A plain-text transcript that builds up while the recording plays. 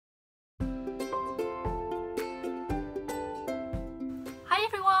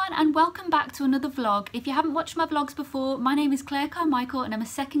everyone and welcome back to another vlog. If you haven't watched my vlogs before, my name is Claire Carmichael and I'm a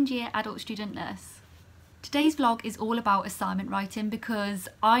second year adult student nurse. Today's vlog is all about assignment writing because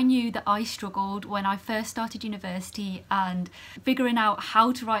I knew that I struggled when I first started university and figuring out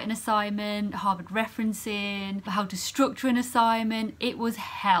how to write an assignment, Harvard referencing, how to structure an assignment. It was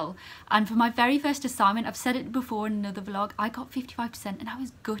hell. And for my very first assignment, I've said it before in another vlog, I got 55% and I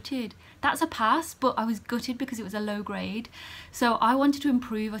was gutted. That's a pass, but I was gutted because it was a low grade. So I wanted to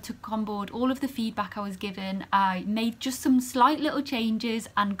improve. I took on board all of the feedback I was given. I made just some slight little changes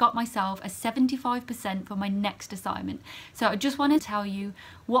and got myself a 75% for my next assignment. So I just want to tell you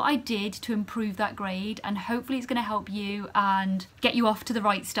what I did to improve that grade, and hopefully it's going to help you and get you off to the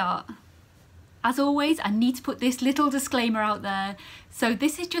right start. As always, I need to put this little disclaimer out there. So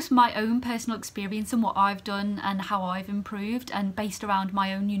this is just my own personal experience and what I've done and how I've improved, and based around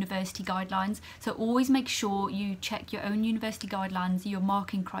my own university guidelines. So always make sure you check your own university guidelines, your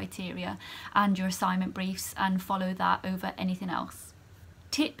marking criteria and your assignment briefs, and follow that over anything else.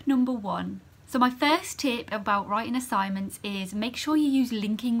 Tip number 1. So my first tip about writing assignments is make sure you use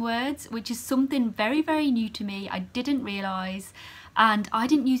linking words, which is something very, very new to me. I didn't realise. And I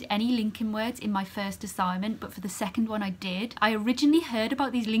didn't use any linking words in my first assignment, but for the second one I did. I originally heard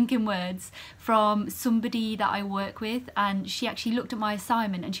about these linking words from somebody that I work with, and she actually looked at my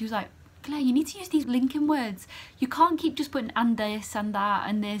assignment and she was like, Claire, you need to use these linking words. You can't keep just putting and this and that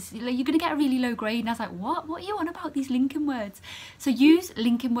and this. You're going to get a really low grade. And I was like, what? What are you on about, these linking words? So use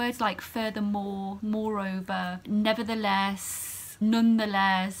linking words like furthermore, moreover, nevertheless,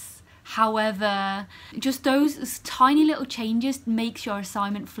 nonetheless, however. Just those tiny little changes makes your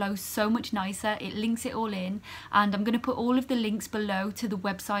assignment flow so much nicer. It links it all in, and I'm going to put all of the links below to the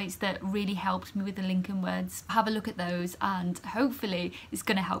websites that really helped me with the linking words. Have a look at those and hopefully it's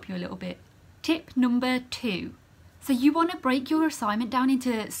going to help you a little bit. Tip number 2. So you want to break your assignment down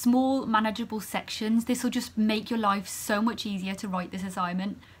into small manageable sections. This will just make your life so much easier to write this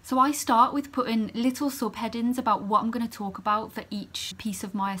assignment. So I start with putting little subheadings about what I'm going to talk about for each piece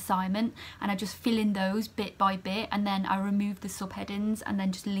of my assignment, and I just fill in those bit by bit, and then I remove the subheadings and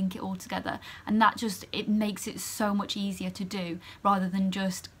then just link it all together, and that just, it makes it so much easier to do rather than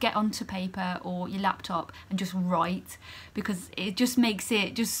just get onto paper or your laptop and just write, because it just makes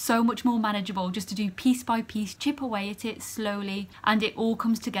it just so much more manageable just to do piece by piece, chip away at it slowly, and it all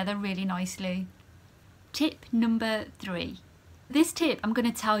comes together really nicely. Tip number 3. This tip I'm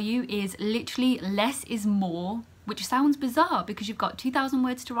going to tell you is literally less is more, which sounds bizarre because you've got 2,000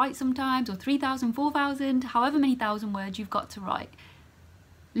 words to write sometimes, or 3,000, 4,000, however many thousand words you've got to write.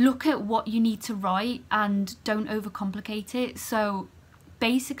 Look at what you need to write and don't overcomplicate it. So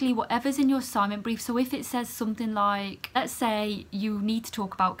basically whatever's in your assignment brief, so if it says something like, let's say you need to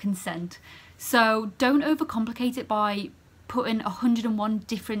talk about consent, so don't overcomplicate it by putting 101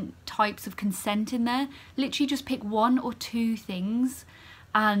 different types of consent in there. Literally just pick 1 or 2 things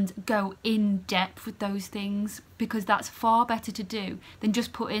and go in depth with those things, because that's far better to do than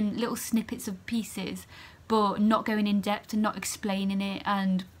just putting little snippets of pieces but not going in depth and not explaining it.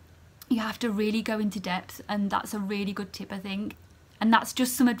 And you have to really go into depth, and that's a really good tip, I think. And that's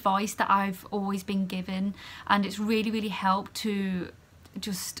just some advice that I've always been given, and it's really helped to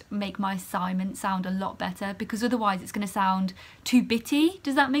just make my assignment sound a lot better, because otherwise it's going to sound too bitty.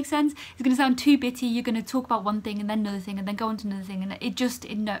 Does that make sense? It's going to sound too bitty. You're going to talk about one thing and then another thing and then go on to another thing, and it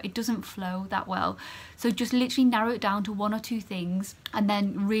doesn't flow that well. So just literally narrow it down to 1 or 2 things and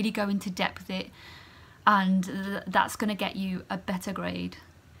then really go into depth with it, and that's going to get you a better grade.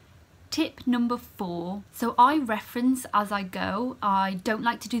 Tip number 4. So I reference as I go. I don't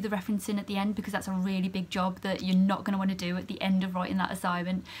like to do the referencing at the end because that's a really big job that you're not going to want to do at the end of writing that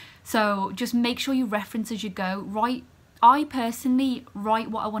assignment. So just make sure you reference as you go. I personally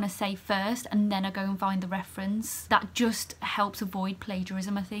write what I want to say first, and then I go and find the reference. That just helps avoid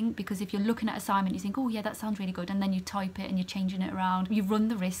plagiarism, I think, because if you're looking at an assignment, you think, oh yeah, that sounds really good, and then you type it and you're changing it around, you run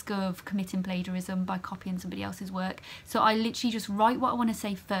the risk of committing plagiarism by copying somebody else's work. So I literally just write what I want to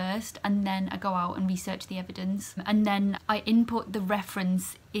say first, and then I go out and research the evidence, and then I input the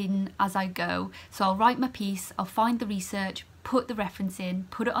reference in as I go. So I'll write my piece, I'll find the research, put the reference in,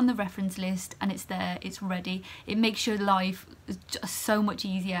 put it on the reference list, and it's there, it's ready. It makes your life just so much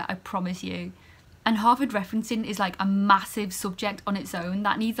easier, I promise you. And Harvard referencing is like a massive subject on its own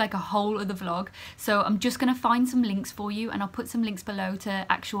that needs like a whole other vlog. So I'm just going to find some links for you, and I'll put some links below to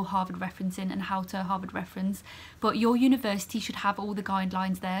actual Harvard referencing and how to Harvard reference. But your university should have all the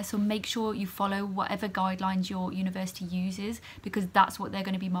guidelines there, so make sure you follow whatever guidelines your university uses, because that's what they're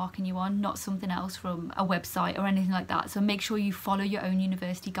going to be marking you on, not something else from a website or anything like that. So make sure you follow your own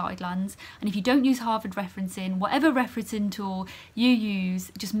university guidelines. And if you don't use Harvard referencing, whatever referencing tool you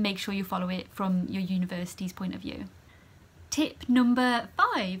use, just make sure you follow it from your university's point of view. Tip number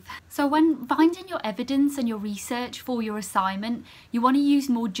 5. So when finding your evidence and your research for your assignment, you want to use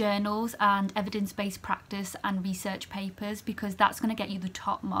more journals and evidence-based practice and research papers, because that's going to get you the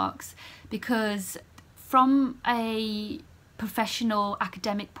top marks. Because from a professional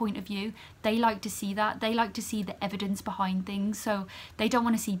academic point of view, they like to see that. They like to see the evidence behind things. So they don't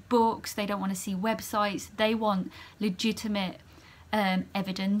want to see books, they don't want to see websites, they want legitimate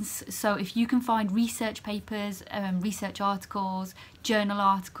evidence. So if you can find research papers, research articles, journal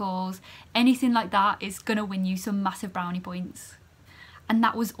articles, anything like that, it's gonna win you some massive brownie points. And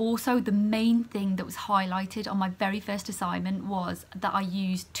that was also the main thing that was highlighted on my very first assignment, was that I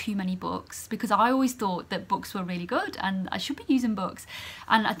used too many books, because I always thought that books were really good and I should be using books.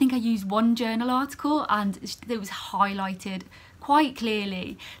 And I think I used one journal article and it was highlighted quite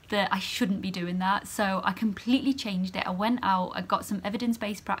clearly that I shouldn't be doing that. So I completely changed it. I went out, I got some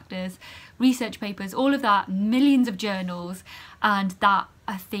evidence-based practice, research papers, all of that, millions of journals, and that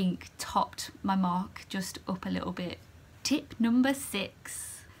I think topped my mark just up a little bit. Tip number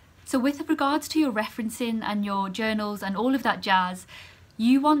 6. So with regards to your referencing and your journals and all of that jazz,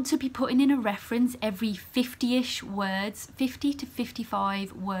 you want to be putting in a reference every 50-ish words, 50 to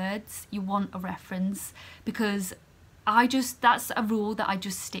 55 words. You want a reference, because that's a rule that I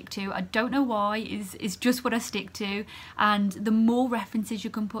just stick to. I don't know why, it's just what I stick to. And the more references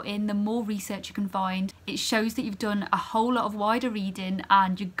you can put in, the more research you can find, it shows that you've done a whole lot of wider reading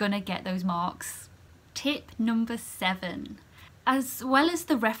and you're gonna get those marks. Tip number 7. As well as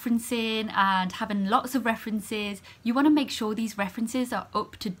the referencing and having lots of references, you want to make sure these references are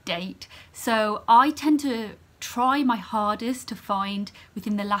up to date. So I tend to try my hardest to find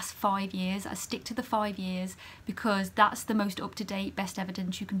within the last 5 years. I stick to the 5 years because that's the most up-to-date, best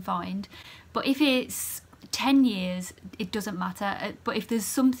evidence you can find. But if it's 10 years, it doesn't matter. But if there's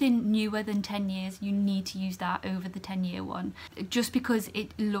something newer than 10 years, you need to use that over the 10-year one, just because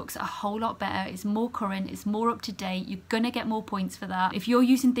it looks a whole lot better, it's more current, it's more up to date, you're gonna get more points for that. If you're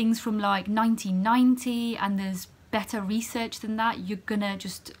using things from like 1990 and there's better research than that, you're gonna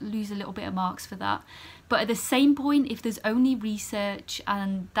just lose a little bit of marks for that. But at the same point, if there's only research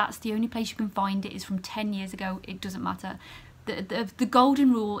and that's the only place you can find it is from 10 years ago, it doesn't matter. The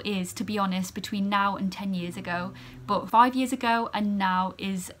golden rule is, to be honest, between now and 10 years ago, but 5 years ago and now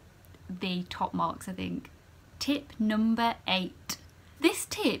is the top marks, I think. Tip number 8. This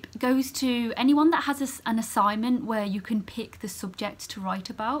tip goes to anyone that has an assignment where you can pick the subject to write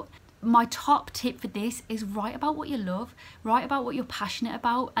about. My top tip for this is write about what you love, write about what you're passionate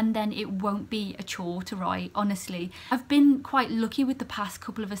about, and then it won't be a chore to write, honestly. I've been quite lucky with the past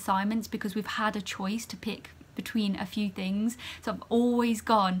couple of assignments because we've had a choice to pick between a few things, so I've always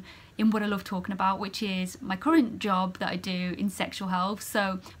gone in what I love talking about, which is my current job that I do in sexual health.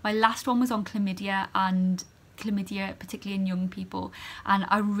 So my last one was on chlamydia, and chlamydia particularly in young people, and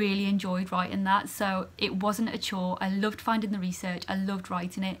I really enjoyed writing that, so it wasn't a chore. I loved finding the research, I loved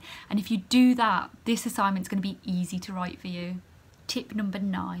writing it, and if you do that, this assignment's going to be easy to write for you. Tip number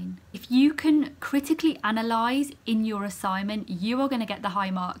 9. If you can critically analyse in your assignment, you are going to get the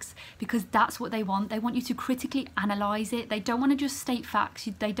high marks, because that's what they want. They want you to critically analyse it. They don't want to just state facts.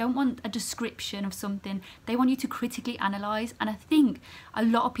 They don't want a description of something. They want you to critically analyse, and I think a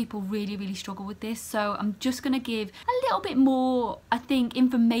lot of people really struggle with this. So I'm just going to give a little bit more, I think,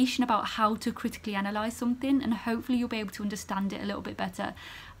 information about how to critically analyse something, and hopefully you'll be able to understand it a little bit better,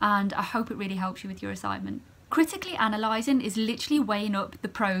 and I hope it really helps you with your assignment. Critically analysing is literally weighing up the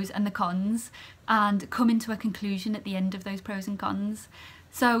pros and the cons and coming to a conclusion at the end of those pros and cons.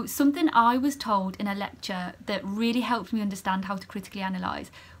 So something I was told in a lecture that really helped me understand how to critically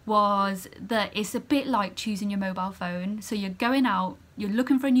analyse was that it's a bit like choosing your mobile phone. So you're going out, you're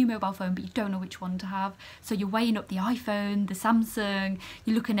looking for a new mobile phone, but you don't know which one to have. So you're weighing up the iPhone, the Samsung,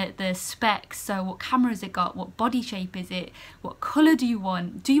 you're looking at the specs. So what camera has it got? What body shape is it? What colour do you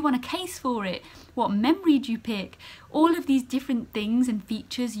want? Do you want a case for it? What memory do you pick? All of these different things and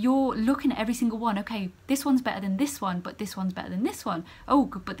features, you're looking at every single one. Okay, this one's better than this one, but this one's better than this one. Oh,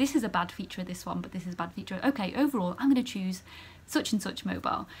 good, but this is a bad feature of this one, but this is a bad feature. Okay, overall, I'm going to choose such and such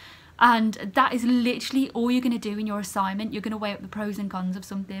mobile. And that is literally all you're going to do in your assignment. You're going to weigh up the pros and cons of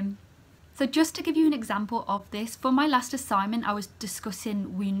something. So just to give you an example of this, for my last assignment I was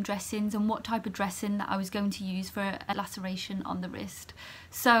discussing wound dressings and what type of dressing that I was going to use for a laceration on the wrist.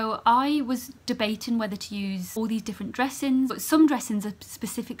 So I was debating whether to use all these different dressings, but some dressings are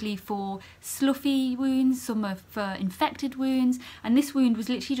specifically for sloughy wounds, some are for infected wounds, and this wound was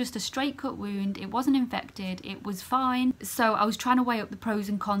literally just a straight cut wound. It wasn't infected, it was fine. So I was trying to weigh up the pros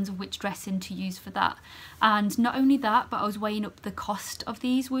and cons of which dressing to use for that. And not only that, but I was weighing up the cost of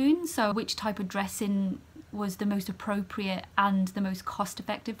these wounds, so which type of dressing was the most appropriate and the most cost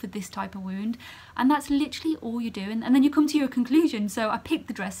effective for this type of wound. And that's literally all you're doing, and then you come to your conclusion. So I picked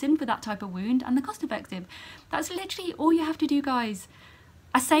the dressing for that type of wound and the cost effective. That's literally all you have to do, guys.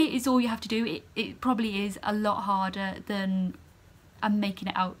 I say it is all you have to do. It probably is a lot harder than I'm making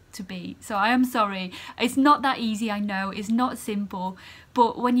it out to be, so I am sorry. It's not that easy, I know, it's not simple,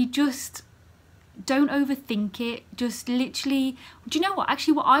 but when you just don't overthink it, just literally, do you know what,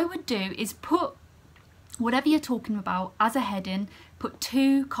 actually what I would do is put whatever you're talking about as a heading, put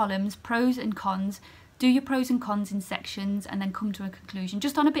 2 columns, pros and cons, do your pros and cons in sections, and then come to a conclusion,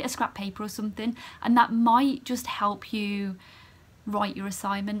 just on a bit of scrap paper or something, and that might just help you write your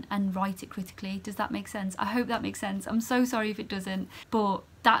assignment and write it critically. Does that make sense? I hope that makes sense. I'm so sorry if it doesn't, but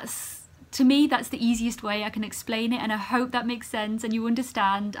that's, to me, that's the easiest way I can explain it, and I hope that makes sense and you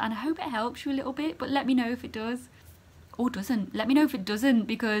understand, and I hope it helps you a little bit, but let me know if it does. Or doesn't. Let me know if it doesn't,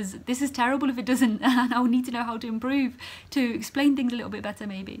 because this is terrible if it doesn't, and I'll need to know how to improve to explain things a little bit better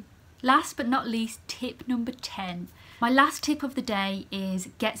maybe. Last but not least, tip number 10. My last tip of the day is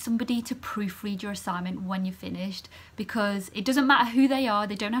get somebody to proofread your assignment when you're finished, because it doesn't matter who they are,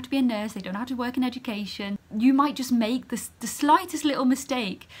 they don't have to be a nurse, they don't have to work in education. You might just make the slightest little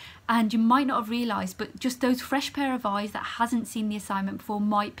mistake and you might not have realised, but just those fresh pair of eyes that hasn't seen the assignment before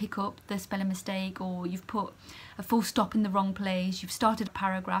might pick up the spelling mistake, or you've put a full stop in the wrong place, you've started a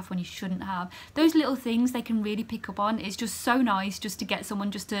paragraph when you shouldn't have. Those little things they can really pick up on. It's just so nice just to get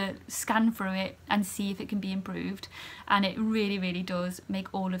someone just to scan through it and see if it can be improved, and it really, really does make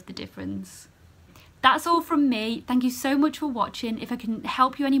all of the difference. That's all from me. Thank you so much for watching. If I can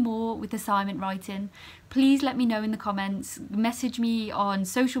help you any more with assignment writing, please let me know in the comments, message me on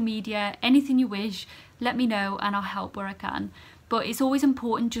social media, anything you wish, let me know and I'll help where I can. But it's always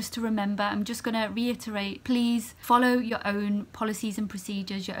important just to remember, I'm just going to reiterate, please follow your own policies and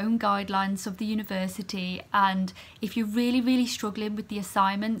procedures, your own guidelines of the university, and if you're really, really struggling with the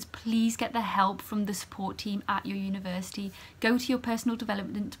assignments, please get the help from the support team at your university. Go to your personal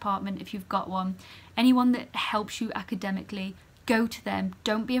development department if you've got one. Anyone that helps you academically, go to them.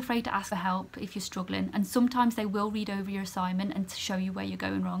 Don't be afraid to ask for help if you're struggling, and sometimes they will read over your assignment and show you where you're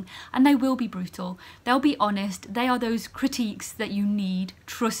going wrong, and they will be brutal, they'll be honest, they are those critiques that you need,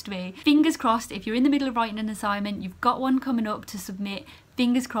 trust me. Fingers crossed, if you're in the middle of writing an assignment, you've got one coming up to submit,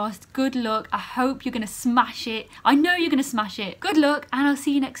 fingers crossed, good luck. I hope you're going to smash it. I know you're going to smash it. Good luck, and I'll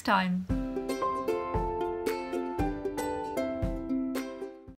see you next time.